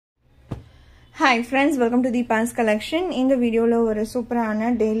Hi friends, welcome to the pants collection. In the video lo oru superana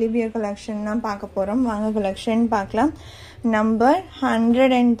daily wear collection na paakaporam. Vaanga collection paakalam. Number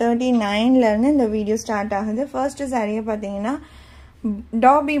 139 la irundhu indha video start agudhu. First saree pathina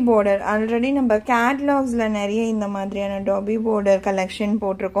dobby border. Already number catalogs la nariya indha madriyana dobby border collection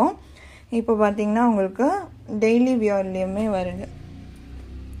potirukom. Ipo pathina ungalku daily wear liyume varudhu.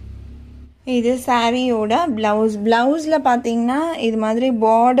 இது சாரியோட ப்ளவுஸ்ல பாத்தீங்கன்னா இது மாதிரி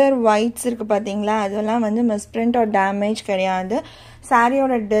border whites இருக்கு பாத்தீங்களா அதெல்லாம் வந்து misprint R damage கிடையாது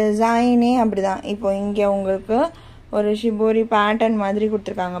சாரியோட டிசைனே அப்படிதான் இப்போ இங்க உங்களுக்கு ஒரு ஷிபோரி பேட்டர்ன் மாதிரி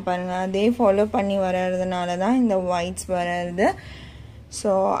கொடுத்திருக்காங்க பாருங்க அதே ஃபாலோ பண்ணி வரதுனால தான் இந்த ஒயிட்ஸ் வருது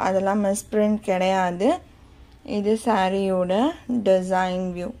சோ அதெல்லாம் மிஸ்பிரிண்ட் கிடையாது இது சாரியோட டிசைன்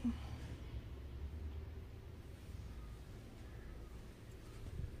வியூ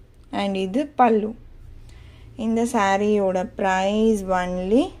and இது pallu இந்த சாரியோட price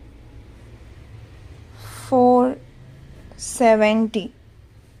only 470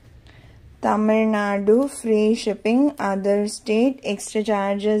 Tamil Nadu free shipping other state extra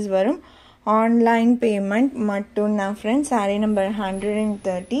charges varum online payment mattum na friends saree number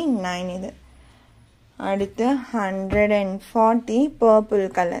 139 இது அடுத்து 140 purple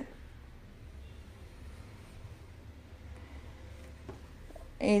color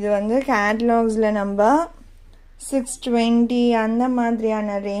இது வந்து கேட்டலாக்ஸ்ல நம்ம 620 அந்த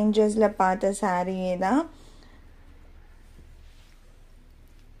மாதிரியான ரேஞ்சஸ்ல பார்த்த சாரியே தான்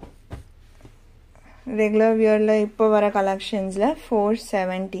ரெகுலர் வியர்ல இப்போ வர கலெக்ஷன்ஸ்ல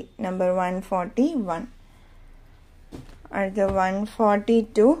 470 நம்பர் 141 அடுத்து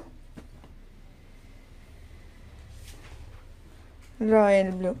 142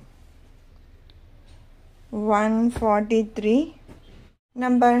 ராயல் ப்ளூ 143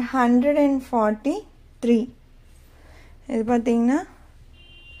 number 143 இது பாத்தீங்கன்னா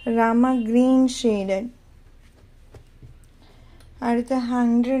rama green shaded அடுத்து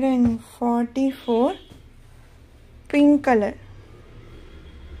 144 pink color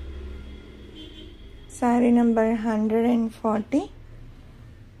saree number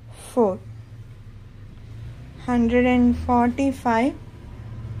 144 145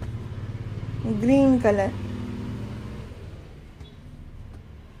 green color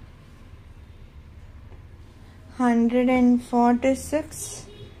 146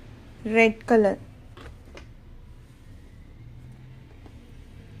 red color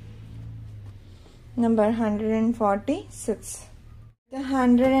number 146 the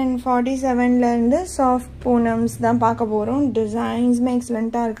 147 ல இருந்து soft பூனம்ஸ் தான் பார்க்க போறோம் டிசைன்ஸ்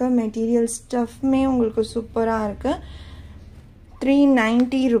எக்ஸலென்ட்டா இருக்கு மெட்டீரியல் ஸ்டஃப்மே உங்களுக்கு சூப்பரா இருக்கு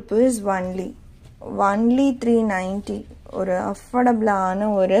 390 rupees only 390 ஒரு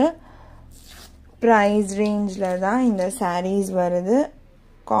அஃபோர்டபிளான ஒரு price range la da இந்த sarees வருது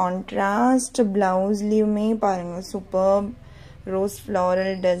contrast blouse லியுமே பாருங்க superb rose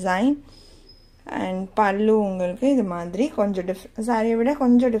floral design and pallu உங்களுக்கு இது மாதிரி கொஞ்சம் saree விட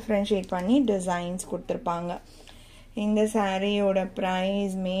கொஞ்சம் differentiate பண்ணி designs கொடுத்திருப்பாங்க இந்த சாரியோட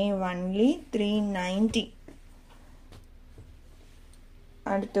price மே only 390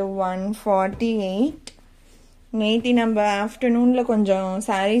 அடுத்து 148 நேத்தி நம்ம ஆஃப்டர்நூன்ல கொஞ்சம்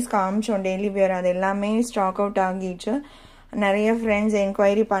sarees காமிச்சோம் டெய்லி வியர் அது எல்லாமே ஸ்டாக் அவுட் ஆகிடுச்சு நிறைய ஃப்ரெண்ட்ஸ்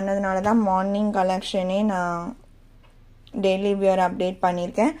என்கொயரி பண்ணதுனால தான் மார்னிங் கலெக்ஷனே நான் டெய்லி வியர் அப்டேட்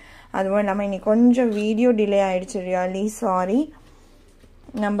பண்ணியிருக்கேன் அதுவும் இல்லாமல் இன்னைக்கு கொஞ்சம் வீடியோ டிலே ஆயிடுச்சு ரியலி சாரி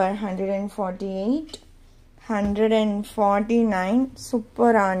நம்பர் 148 149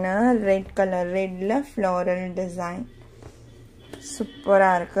 சூப்பரான ரெட் கலர் ரெட்ல ஃப்ளோரல் டிசைன்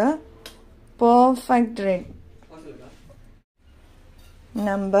சூப்பரா இருக்கு perfect red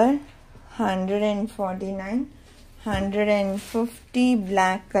number 149 150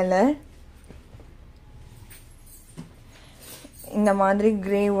 black color இந்த மாதிரி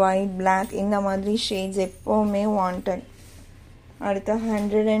grey white black இந்த மாதிரி shades எப்பவுமே wanted அடுத்து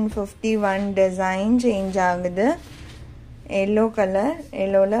 151 design change ஆகுது yellow color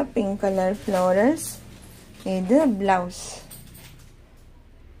yellowல pink color florals இது blouse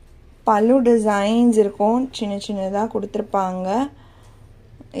pallu designs இருக்கும் சின்னதா கொடுத்திருப்பாங்க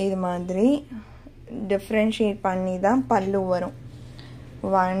இது மாதிரி differentiate பண்ணி தான் பல்லு வரும்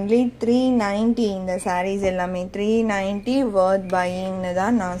only 390 இந்த sarees எல்லாமே 390 worth buying னு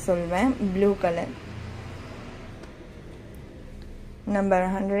தான் நான் சொல்வேன் blue color number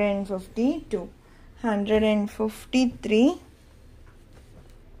 152 153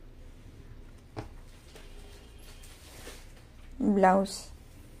 blouse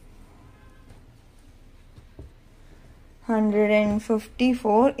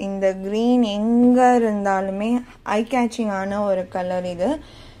 154 இந்த green எங்க இருந்தாலுமே eye catching ஆன ஒரு கலர் இது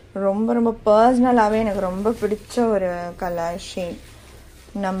ரொம்ப ரொம்ப பர்சனலாகவே எனக்கு ரொம்ப பிடிச்ச ஒரு colour shade.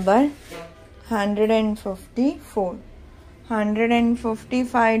 Number 154.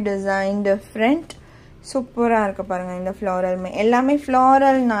 155 design different. சூப்பராக இருக்குது பாருங்கள். இந்த ஃப்ளாரல்மே எல்லாமே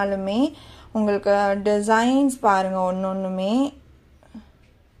ஃப்ளாரல்னாலுமே உங்களுக்கு டிசைன்ஸ் பாருங்கள், ஒன்றுமே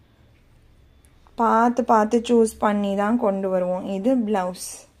பார்த்து பார்த்து சூஸ் பண்ணி தான் கொண்டு வருவோம். இது blouse.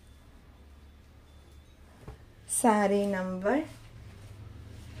 saree number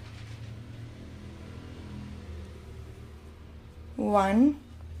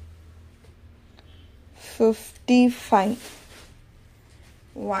 155.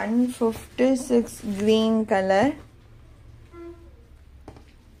 156 green color.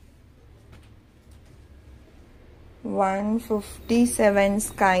 157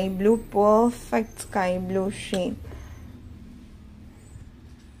 sky blue, perfect sky blue shade.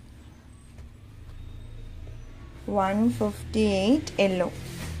 158 yellow.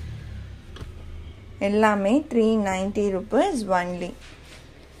 எல்லாமே 390 rupees only.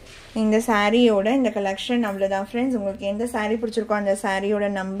 இந்த சாரியோட இந்த கலெக்ஷன் அவ்வளோதான் ஃப்ரெண்ட்ஸ். உங்களுக்கு எந்த சாரீ பிடிச்சிருக்கோ அந்த சாரியோட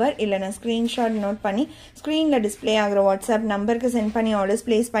நம்பர் இல்லைனா ஸ்க்ரீன்ஷாட் நோட் பண்ணி ஸ்க்ரீனில் டிஸ்பிளே ஆகிற வாட்ஸ்அப் நம்பருக்கு சென்ட் பண்ணி ஆர்டர்ஸ்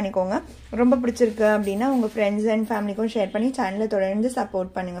ப்ளேஸ் பண்ணிக்கோங்க. ரொம்ப பிடிச்சிருக்கு அப்படின்னா உங்கள் ஃப்ரெண்ட்ஸ் அண்ட் ஃபேமிலிக்கும் ஷேர் பண்ணி சேனலை தொடர்ந்து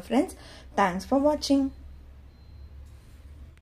சப்போர்ட் பண்ணுங்கள் ஃப்ரெண்ட்ஸ். தேங்க்ஸ் ஃபார் வாட்சிங்.